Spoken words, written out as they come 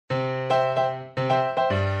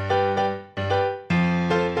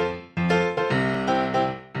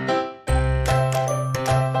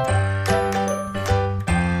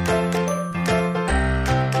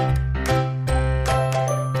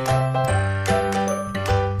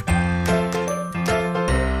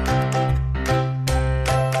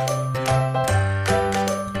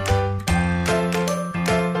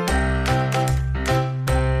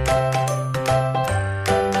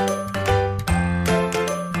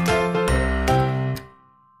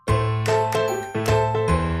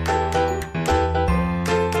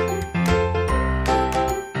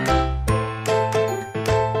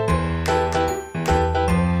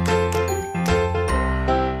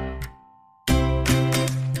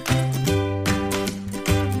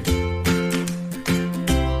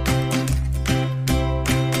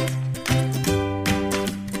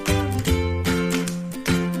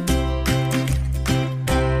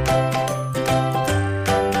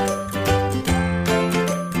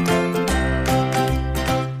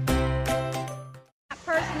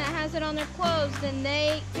then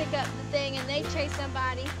they pick up the thing and they chase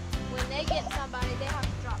somebody. When they get somebody, they have to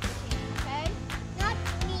drop the can, okay? Not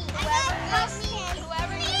me.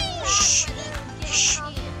 Whoever gets the can.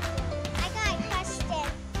 I got a question.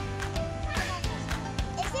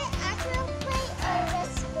 Is it actual play or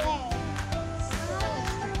just spray?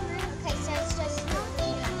 Okay, so it's just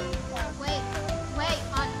Wait.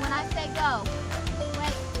 When I say go.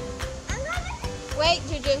 Wait,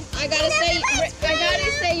 Juju. I gotta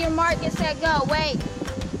say your mark and say go. Wait.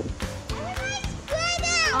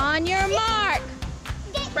 On your mark.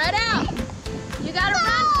 Spread out. You gotta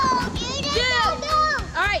run.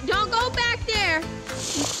 All right, don't go back there.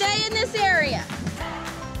 You stay in this area.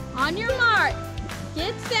 On your mark.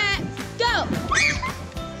 Get set. Go.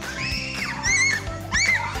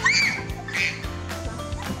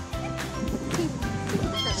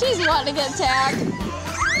 She's wanting to get tagged.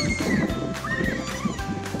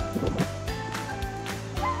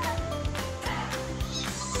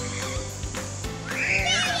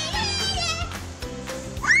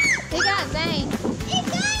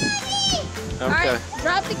 Okay. All right,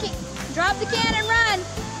 drop the can and run.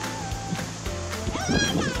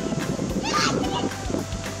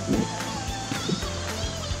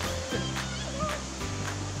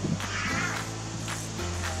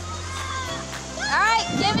 All right,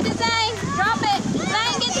 give it to Zane. Drop it.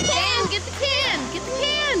 Zane, get the can. Get the can. Get the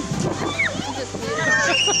can.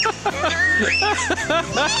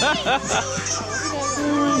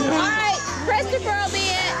 All right, Christopher will be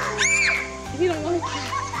it. You don't like it.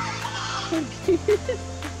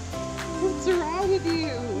 What's wrong with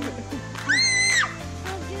you?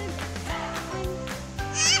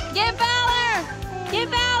 Get Valor! Get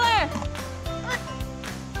Valor!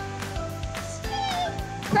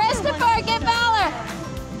 Christopher, get Valor!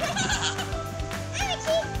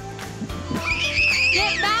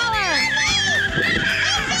 Get Valor!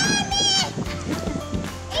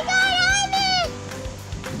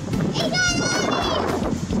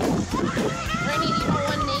 Rennie, you don't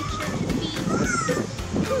want nature piece?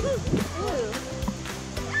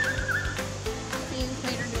 See you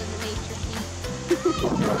later doing the nature piece.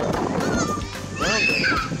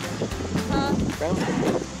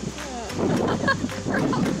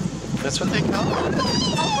 That's what they call it?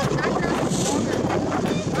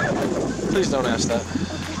 Please don't ask that.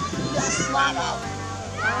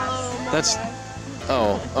 That's...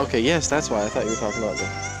 Oh, okay, yes, that's why. I thought you were talking about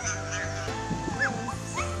that.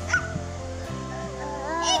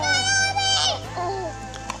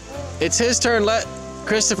 It's his turn. Let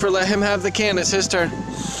Christopher, let him have the can. It's his turn.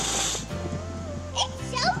 It's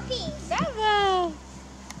Sophie. Bravo!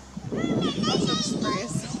 I want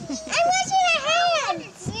you to have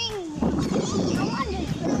it.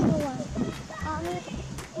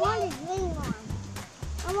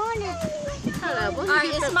 I want it. Alright,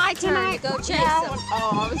 it's my turn to go chase him. Oh,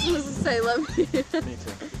 I was supposed to say love you. Me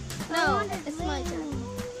too. No, it's my turn.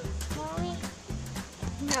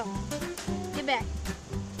 No. Get back.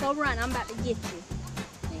 Go run. I'm about to get you.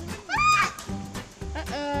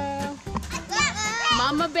 Uh-oh.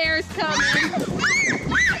 Mama Bear's coming.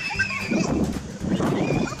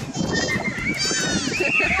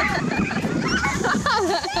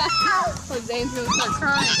 Oh, Zane's gonna start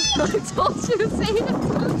crying. I told you, Zane is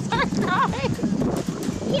gonna start crying.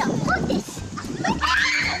 Here, hold this.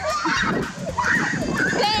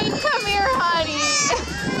 Zane, come here, honey.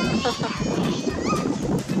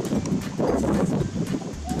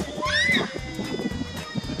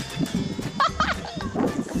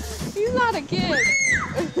 He's not a kid.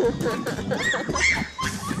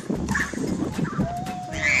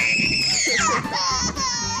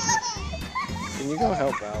 Can you go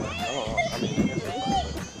help Val? I don't know. I mean, I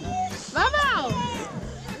guess Mama!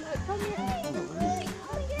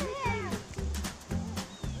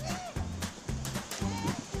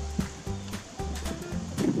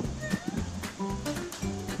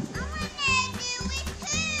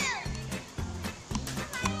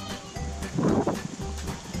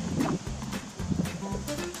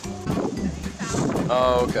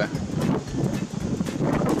 Oh, okay.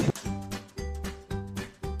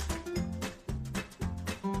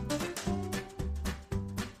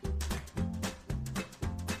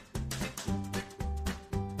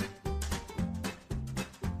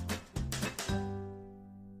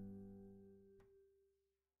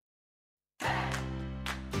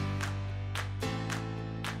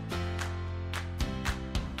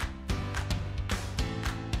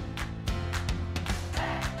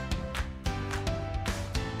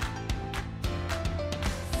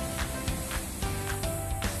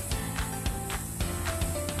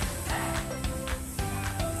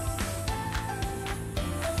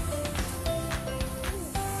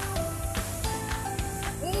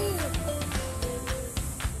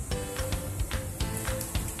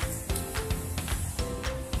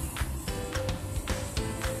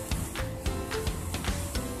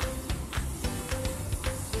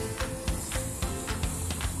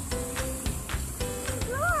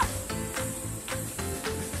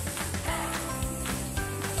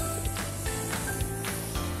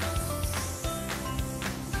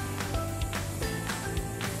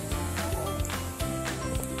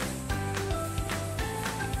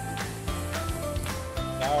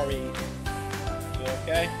 sorry. You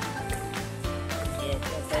okay? You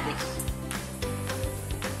okay, baby?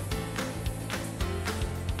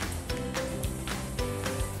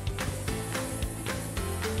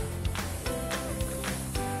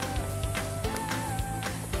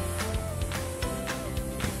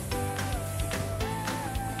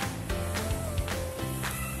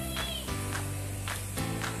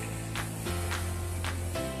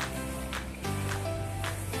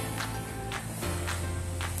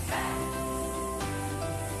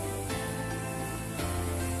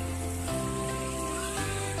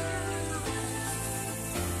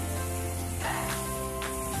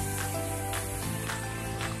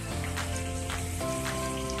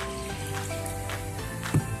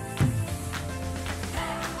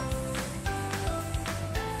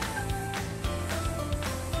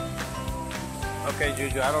 Okay,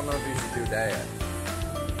 Juju, I don't know if you should do that.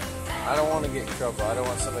 I don't want to get in trouble. I don't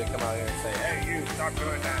want somebody to come out here and say, hey, you, stop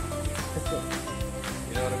doing that.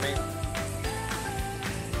 You know what I mean?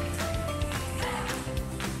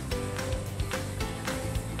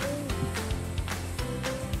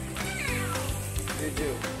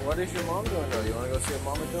 Juju, what is your mom doing though? You want to go see what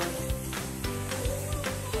mama's doing?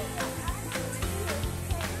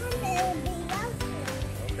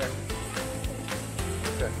 Okay.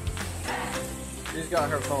 Okay. She's got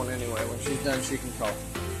her phone anyway. When she's done, she can call.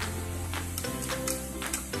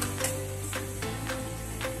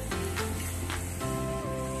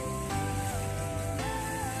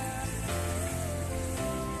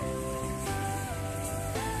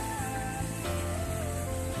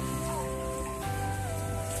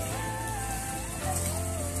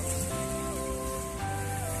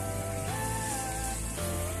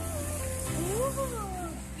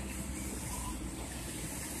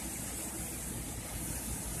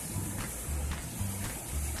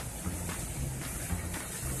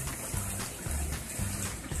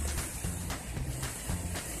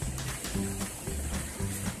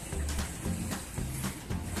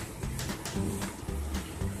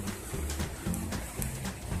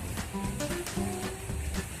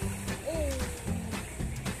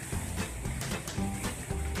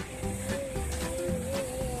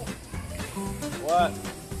 What?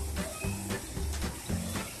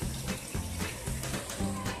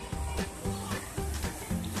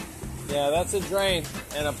 Yeah, that's a drain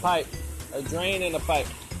and a pipe. A drain and a pipe.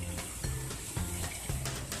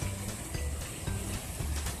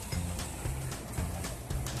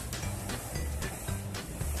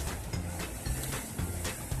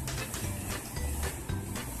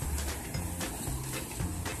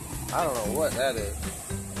 I don't know what that is.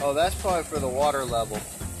 Oh, that's probably for the water level.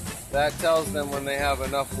 That tells them when they have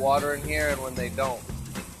enough water in here and when they don't.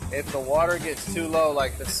 If the water gets too low,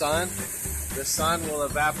 like the sun will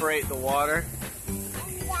evaporate the water. And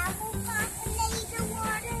that will populate the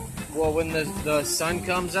water? Well, when the sun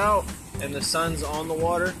comes out and the sun's on the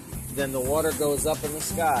water, then the water goes up in the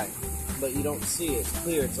sky. But you don't see it. It's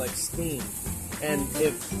clear. It's like steam. And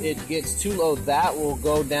if it gets too low, that will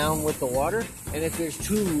go down with the water. And if there's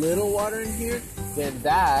too little water in here, then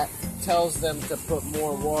that tells them to put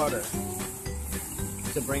more water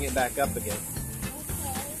to bring it back up again.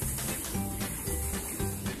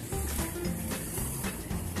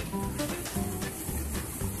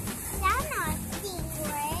 That's not a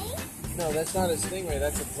stingray. No, that's not a stingray.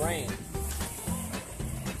 That's a drain.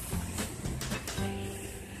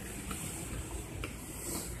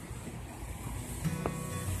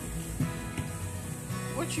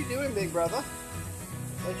 What you doing, big brother?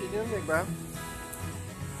 What you doing, big bro?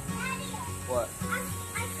 What?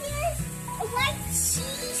 I see a white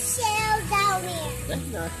seashell down there. That's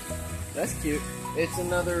nice. That's cute. It's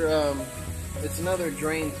another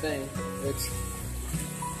drain thing.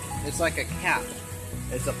 It's like a cap.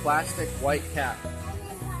 It's a plastic white cap.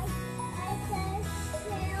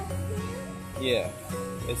 Yeah.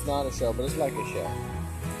 It's not a shell, but it's like a shell.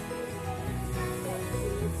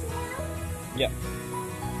 Yep.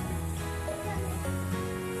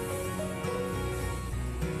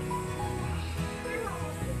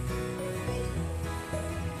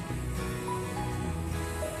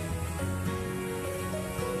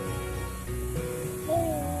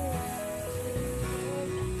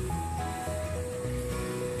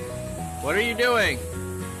 What are you doing?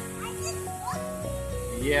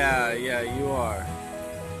 Yeah, you are.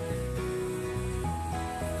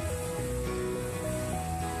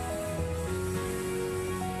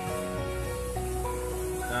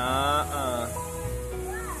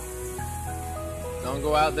 Don't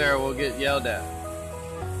go out there, we'll get yelled at.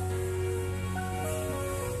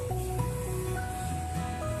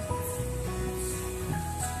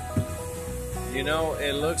 You know,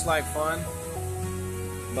 it looks like fun,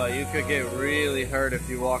 but you could get really hurt if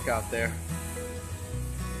you walk out there.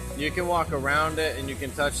 You can walk around it and you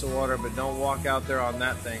can touch the water, but don't walk out there on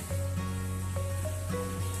that thing.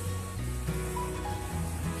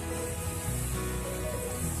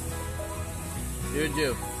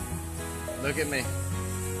 JuJu, look at me.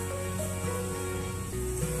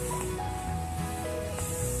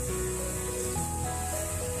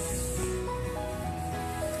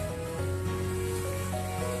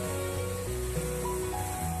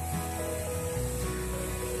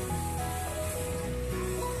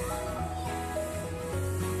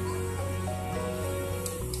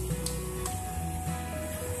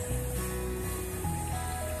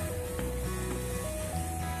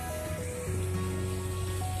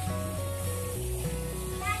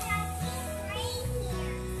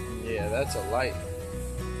 Yeah, that's a light.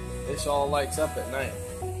 This all lights up at night.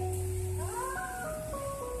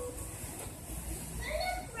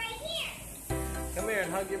 Come here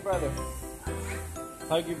and hug your brother.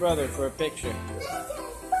 Hug your brother for a picture.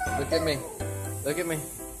 Look at me. Look at me.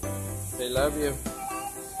 They love you.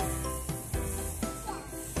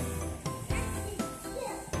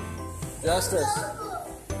 Justice.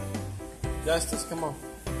 Justice, come on.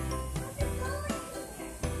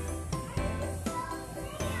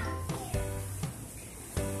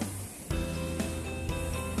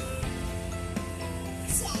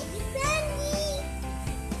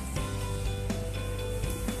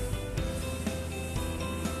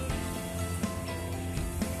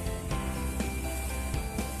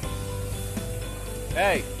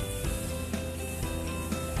 Hey.